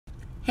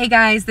Hey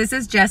guys, this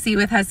is Jessi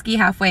with Husky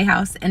Halfway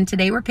House, and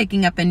today we're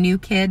picking up a new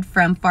kid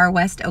from far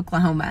west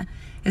Oklahoma.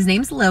 His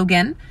name's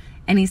Logan,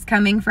 and he's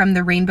coming from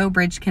the Rainbow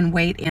Bridge Can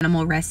Wait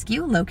Animal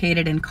Rescue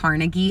located in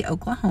Carnegie,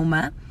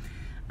 Oklahoma.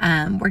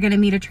 We're going to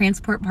meet a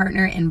transport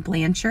partner in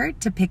Blanchard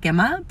to pick him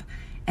up,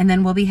 and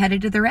then we'll be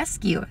headed to the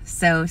rescue.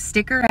 So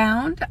stick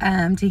around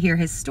to hear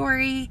his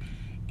story,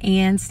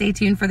 and stay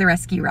tuned for the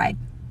rescue ride.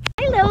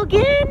 Hi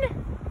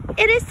Logan!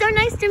 It is so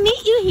nice to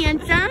meet you,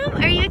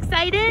 handsome. Are you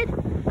excited?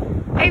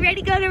 Are you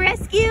ready to go to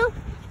rescue?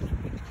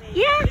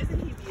 Yeah? Isn't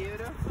he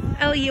beautiful?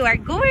 Oh, you are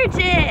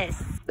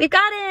gorgeous. We've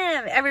got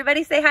him.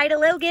 Everybody say hi to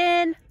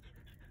Logan.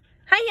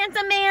 Hi,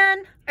 handsome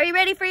man. Are you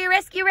ready for your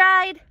rescue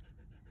ride?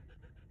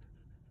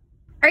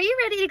 Are you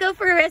ready to go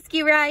for a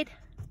rescue ride?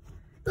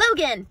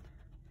 Logan,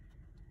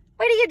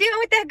 what are you doing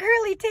with that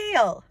curly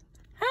tail?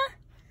 Huh?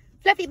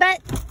 Fluffy butt.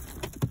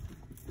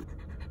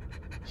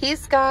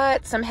 He's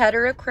got some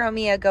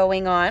heterochromia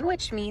going on,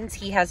 which means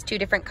he has two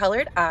different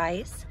colored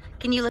eyes.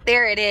 Can you look?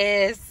 There it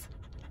is.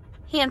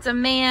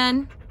 Handsome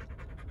man.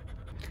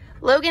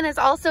 Logan is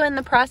also in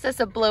the process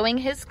of blowing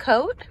his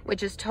coat,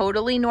 which is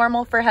totally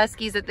normal for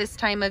Huskies at this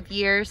time of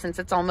year since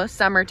it's almost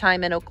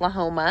summertime in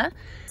Oklahoma.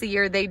 This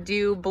year they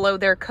do blow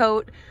their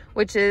coat,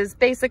 which is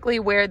basically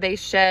where they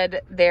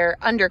shed their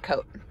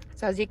undercoat.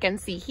 So as you can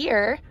see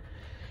here,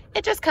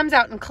 it just comes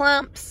out in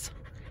clumps.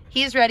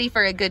 He's ready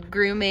for a good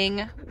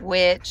grooming,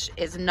 which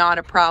is not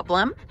a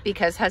problem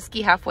because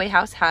Husky Halfway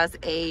House has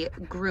a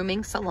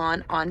grooming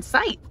salon on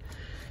site.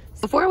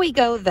 Before we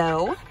go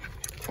though,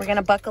 we're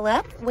gonna buckle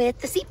up with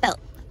the seatbelt.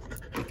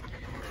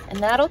 And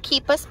that'll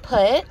keep us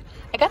put.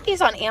 I got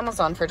these on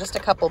Amazon for just a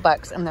couple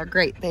bucks and they're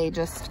great. They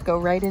just go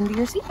right into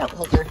your seatbelt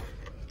holder.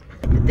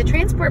 The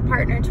transport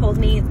partner told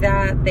me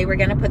that they were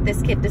gonna put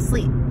this kid to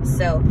sleep.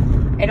 So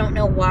I don't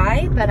know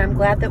why, but I'm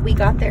glad that we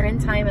got there in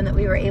time and that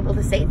we were able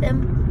to save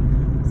him.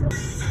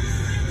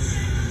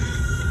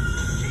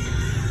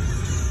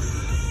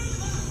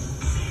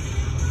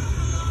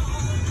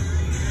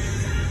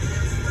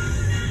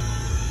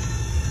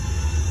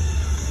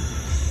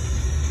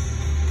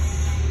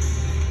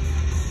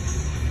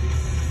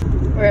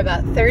 We're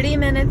about 30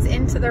 minutes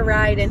into the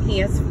ride and he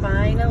has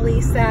finally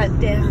sat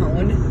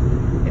down.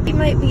 He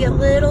might be a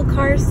little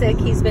car sick.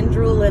 He's been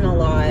drooling a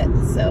lot,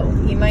 so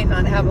he might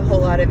not have a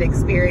whole lot of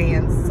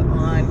experience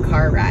on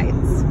car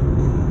rides.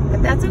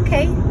 But that's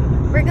okay.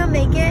 We're gonna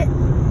make it.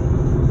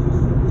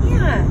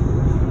 Yeah.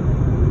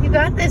 You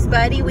got this,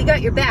 buddy. We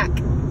got your back.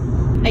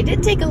 I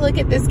did take a look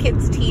at this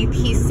kid's teeth.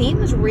 He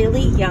seems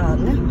really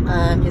young.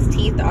 His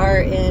teeth are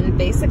in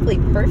basically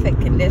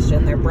perfect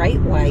condition. They're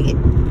bright white.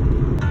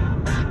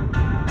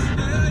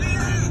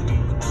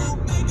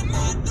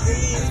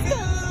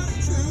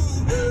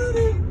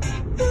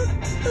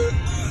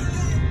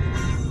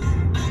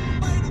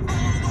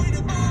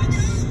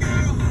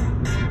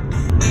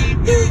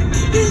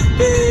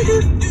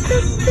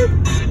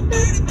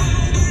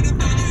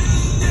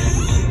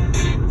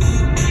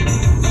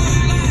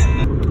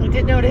 I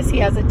did notice he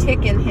has a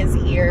tick in his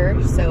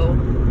ear, so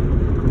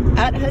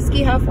at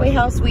Husky Halfway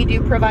House we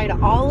do provide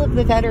all of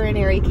the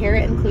veterinary care,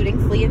 including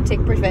flea and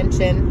tick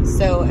prevention.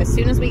 So as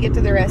soon as we get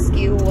to the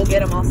rescue, we'll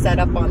get him all set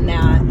up on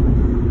that.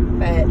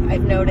 But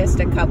I've noticed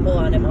a couple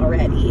on him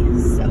already.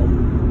 So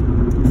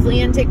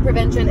flea and tick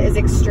prevention is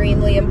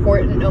extremely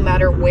important no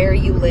matter where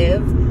you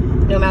live,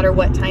 no matter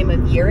what time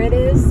of year it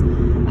is.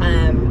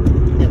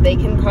 They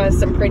can cause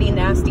some pretty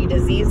nasty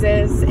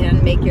diseases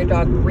and make your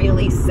dog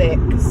really sick.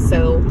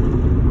 So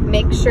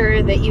make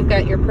sure that you've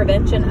got your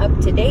prevention up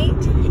to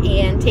date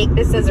and take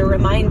this as a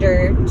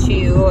reminder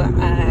to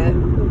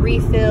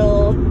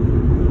refill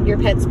your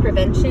pet's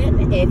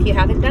prevention if you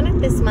haven't done it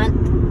this month.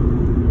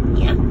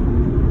 Yeah.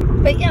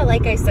 But yeah,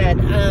 like I said,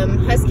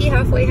 Husky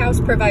Halfway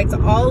House provides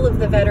all of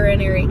the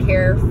veterinary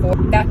care for,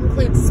 that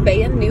includes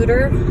spay and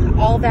neuter,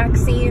 all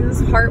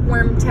vaccines,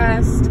 heartworm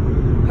test,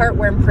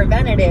 heartworm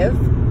preventative,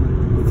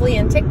 flea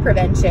and tick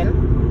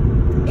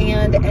prevention,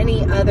 and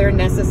any other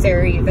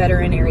necessary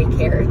veterinary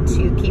care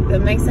to keep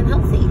them nice and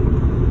healthy.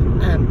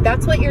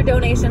 That's what your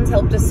donations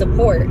help to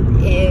support,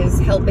 is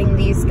helping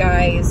these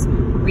guys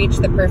reach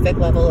the perfect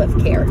level of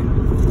care.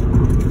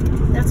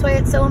 That's why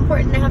it's so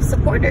important to have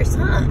supporters,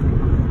 huh?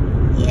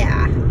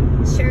 Yeah,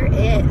 sure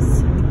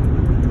is.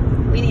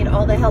 We need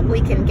all the help we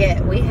can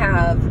get. We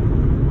have,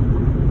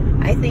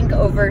 I think,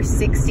 over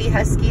 60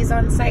 Huskies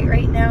on site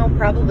right now,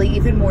 probably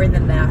even more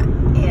than that.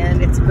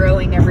 And it's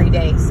growing every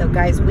day. So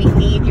guys, we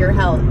need your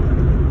help.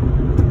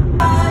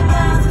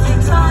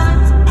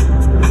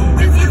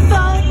 If you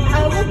fall,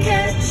 I will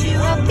catch you.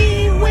 I'll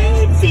be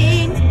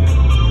waiting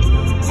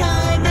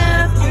time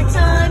after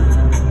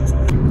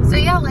time. So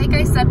yeah, like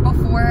I said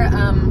before,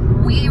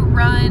 we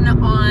run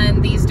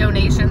on these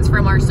donations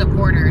from our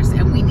supporters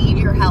and we need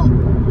your help.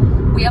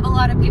 We have a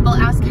lot of people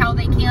ask how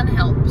they can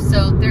help.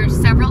 So there's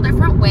several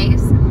different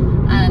ways.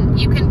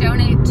 You can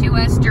donate to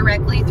us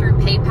directly through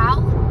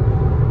PayPal.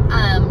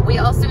 We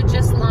also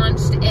just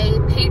launched a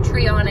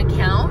Patreon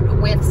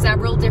account with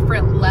several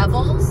different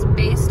levels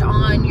based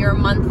on your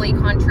monthly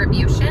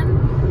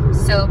contribution.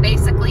 So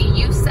basically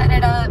you set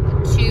it up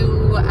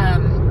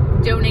to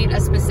donate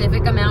a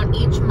specific amount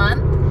each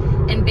month,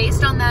 and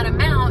based on that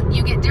amount,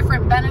 you get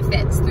different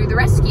benefits through the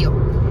rescue.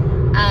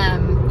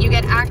 You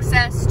get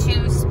access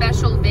to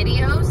special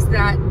videos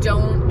that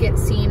don't get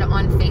seen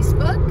on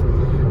Facebook.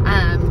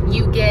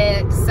 You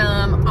get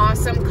some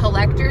awesome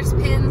collector's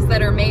pins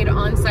that are made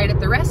on site at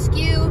the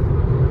rescue.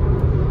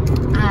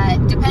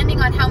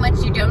 Depending on how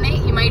much you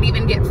donate, you might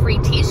even get free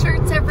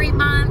t-shirts every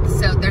month.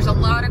 So there's a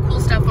lot of cool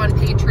stuff on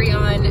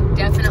Patreon.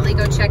 Definitely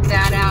go check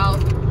that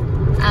out.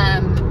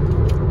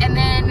 And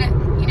then,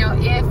 you know,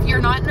 if you're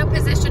not in a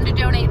position to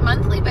donate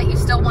monthly, but you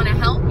still want to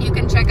help, you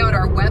can check out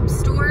our web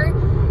store.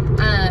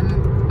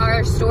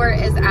 Our store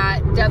is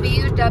at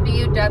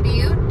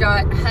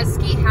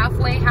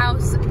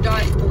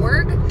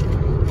www.huskyhalfwayhouse.org,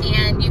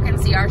 and you can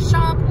see our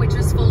shop, which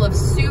is full of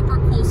super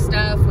cool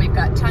stuff. We've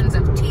got tons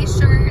of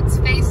t-shirts,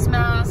 face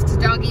masks,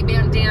 doggy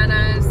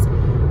bandanas,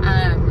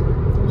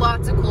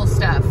 lots of cool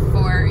stuff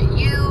for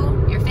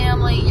you, your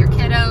family, your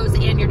kiddos,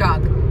 and your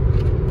dog.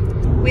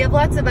 We have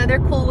lots of other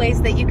cool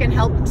ways that you can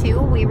help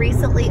too. We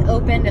recently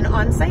opened an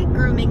on-site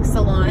grooming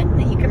salon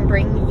that you can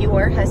bring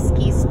your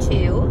Huskies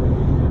to.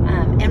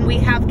 And we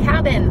have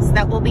cabins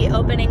that will be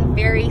opening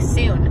very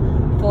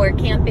soon for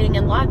camping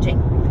and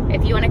lodging.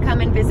 If you want to come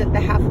and visit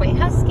the Halfway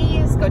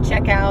Huskies, go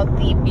check out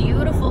the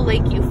beautiful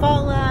Lake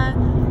Eufaula,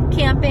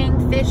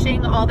 camping,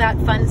 fishing, all that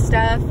fun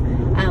stuff.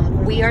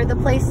 We are the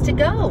place to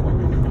go.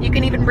 You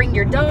can even bring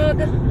your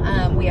dog.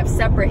 We have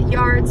separate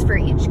yards for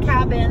each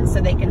cabin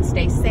so they can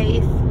stay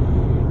safe.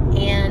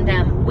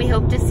 And we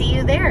hope to see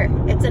you there.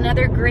 It's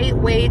another great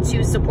way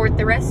to support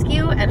the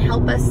rescue and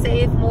help us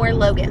save more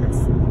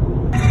Logans.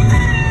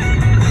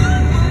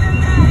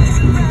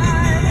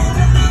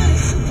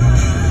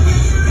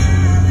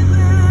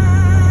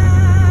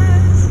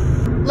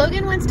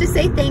 Logan wants to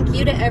say thank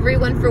you to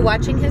everyone for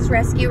watching his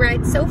rescue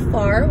ride so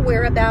far.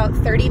 We're about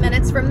 30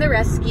 minutes from the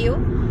rescue,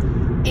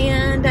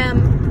 and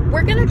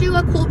we're gonna do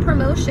a cool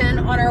promotion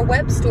on our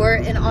web store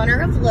in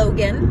honor of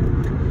Logan.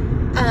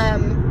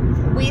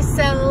 We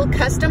sell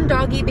custom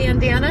doggy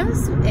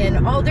bandanas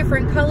in all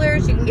different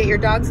colors. You can get your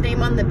dog's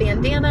name on the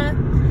bandana,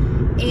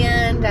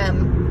 and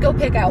go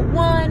pick out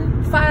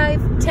 1,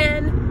 5,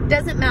 10,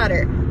 doesn't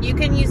matter. You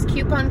can use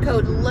coupon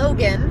code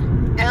LOGAN,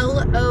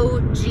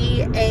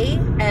 L-O-G-A-N,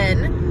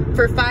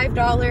 for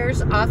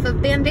 $5 off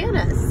of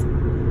bandanas.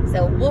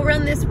 So we'll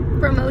run this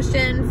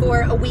promotion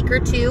for a week or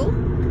two,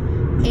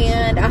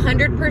 and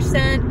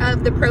 100%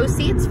 of the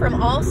proceeds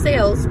from all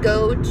sales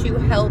go to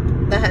help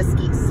the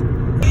Huskies.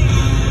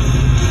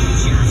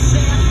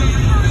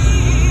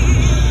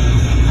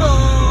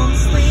 Home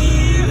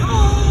sweet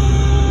home.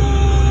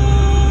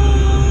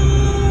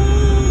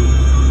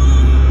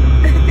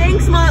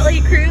 Thanks, Motley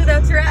Crew.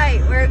 That's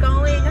right. We're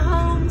going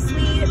home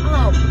sweet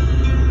home.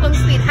 Home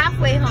sweet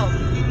halfway home.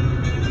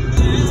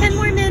 10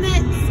 more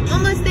minutes.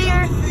 Almost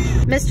there.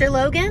 Mr.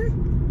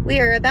 Logan, we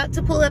are about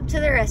to pull up to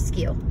the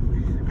rescue.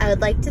 I would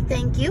like to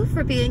thank you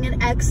for being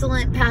an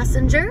excellent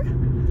passenger.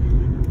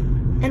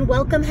 And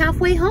welcome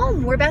halfway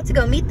home. We're about to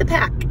go meet the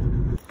pack.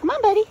 Come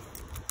on, buddy.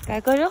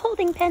 Gotta go to the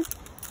holding pen.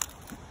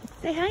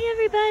 Say hi,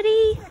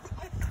 everybody.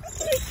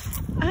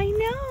 I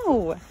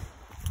know.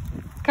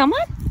 Come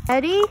on.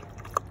 Ready?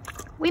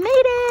 We made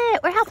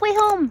it. We're halfway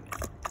home.